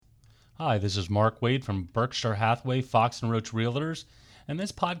Hi, this is Mark Wade from Berkshire Hathaway, Fox and Roach Realtors. In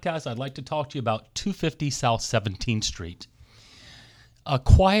this podcast, I'd like to talk to you about 250 South 17th Street. A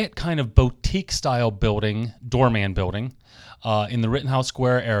quiet kind of boutique-style building, doorman building, in the Rittenhouse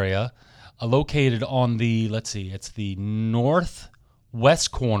Square area, located on the, it's the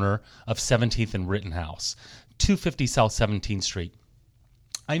northwest corner of 17th and Rittenhouse, 250 South 17th Street.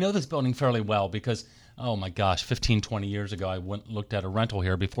 I know this building fairly well because, 15, 20 years ago, I went and looked at a rental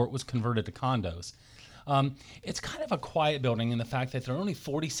here before it was converted to condos. It's kind of a quiet building in the fact that there are only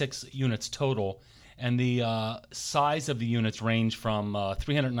 46 units total, and the size of the units range from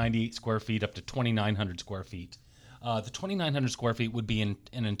 398 square feet up to 2,900 square feet. The 2,900 square feet would be an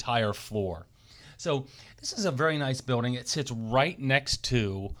entire floor. So this is a very nice building. It sits right next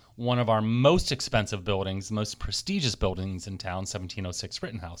to one of our most expensive buildings, most prestigious buildings in town, 1706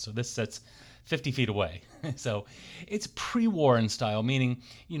 Rittenhouse. So this sits 50 feet away. So it's pre-war in style, meaning,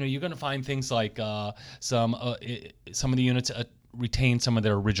 you're going to find things like some of the units retain some of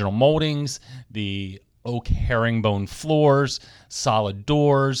their original moldings, the oak herringbone floors, solid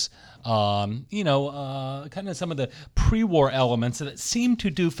doors, kind of some of the pre-war elements that seem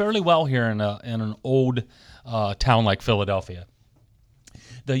to do fairly well here in an old town like Philadelphia.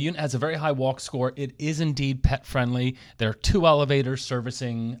 The unit has a very high walk score. It is indeed pet friendly. There are 2 elevators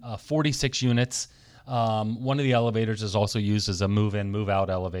servicing 46 units. One of the elevators is also used as a move-in,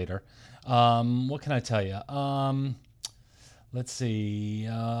 move-out elevator. What can I tell you? Let's see.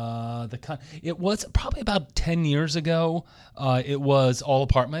 It was probably about 10 years ago. It was all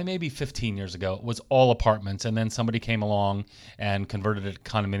apartment. Maybe 15 years ago. It was all apartments, and then somebody came along and converted it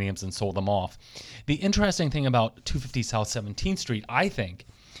to condominiums and sold them off. The interesting thing about 250 South 17th Street, I think,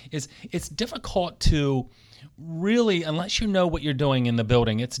 is it's difficult to really, unless you know what you're doing in the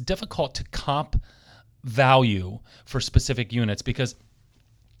building, it's difficult to comp value for specific units because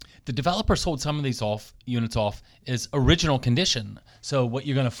the developer sold some of these units off as original condition. So what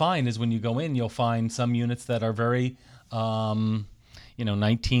you're going to find is when you go in, you'll find some units that are very,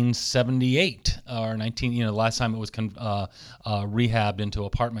 1978 or the last time it was rehabbed into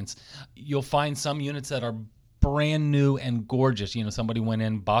apartments. You'll find some units that are brand new and gorgeous. Somebody went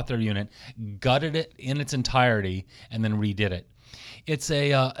in, bought their unit, gutted it in its entirety, and then redid it. It's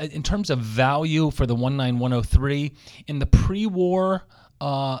in terms of value for the 19103 in the pre-war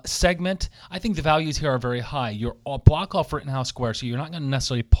segment, I think the values here are very high. You're a block off Rittenhouse Square, so you're not going to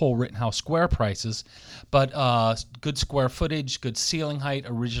necessarily pull Rittenhouse Square prices, but good square footage, good ceiling height,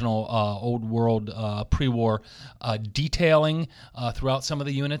 original old world pre-war detailing throughout some of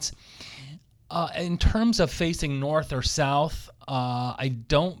the units. In terms of facing north or south, I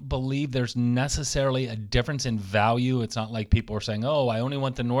don't believe there's necessarily a difference in value. It's not like people are saying, I only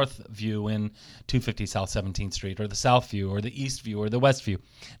want the north view in 250 South 17th Street or the south view or the east view or the west view.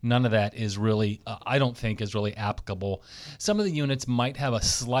 None of that is really, I don't think, is really applicable. Some of the units might have a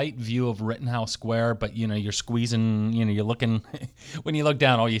slight view of Rittenhouse Square, but, you're squeezing, you're looking, when you look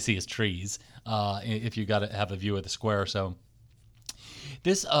down, all you see is trees if you got to have a view of the square. So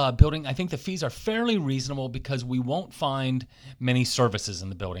this building, I think the fees are fairly reasonable because we won't find many services in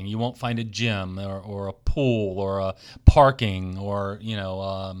the building. You won't find a gym or a pool or a parking or,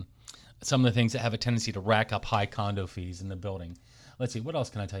 some of the things that have a tendency to rack up high condo fees in the building. Let's see, what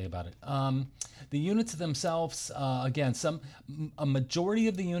else can I tell you about it? The units themselves, again, a majority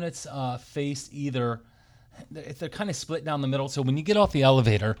of the units face either, they're kind of split down the middle. So when you get off the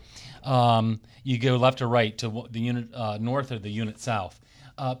elevator, you go left or right to the unit north or the unit south.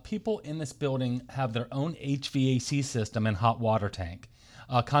 People in this building have their own HVAC system and hot water tank.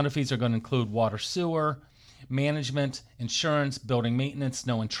 Condo fees are going to include water, sewer, management, insurance, building maintenance,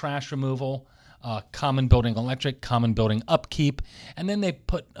 snow and trash removal, common building electric, common building upkeep, and then they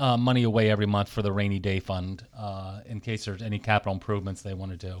put money away every month for the rainy day fund in case there's any capital improvements they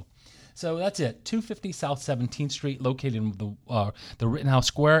want to do. So that's it. 250 South 17th Street, located in the Rittenhouse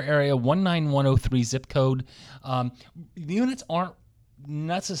Square area, 19103 zip code. The units aren't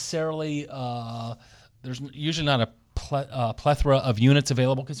necessarily, there's usually not a plethora of units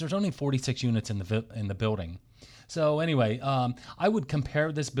available because there's only 46 units in the building. So anyway, I would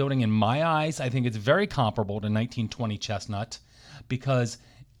compare this building in my eyes. I think it's very comparable to 1920 Chestnut because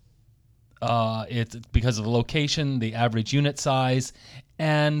it's because of the location, the average unit size,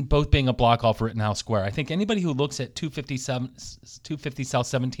 and both being a block off Rittenhouse Square. I think anybody who looks at 250 South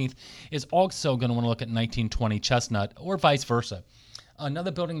 17th is also going to want to look at 1920 Chestnut or vice versa.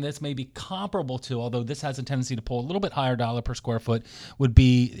 Another building this may be comparable to, although this has a tendency to pull a little bit higher dollar per square foot, would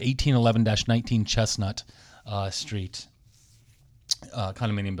be 1811-19 Chestnut Street.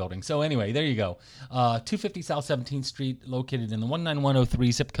 condominium building. So anyway, there you go. 250 South 17th Street, located in the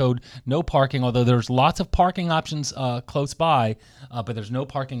 19103 zip code. No parking, although there's lots of parking options close by, but there's no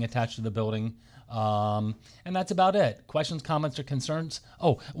parking attached to the building. And that's about it. Questions, comments, or concerns?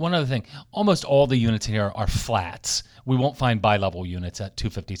 Oh, one other thing. Almost all the units here are flats. We won't find bi-level units at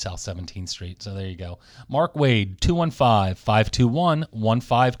 250 South 17th Street. So there you go. Mark Wade,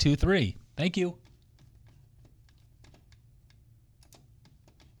 215-521-1523. Thank you.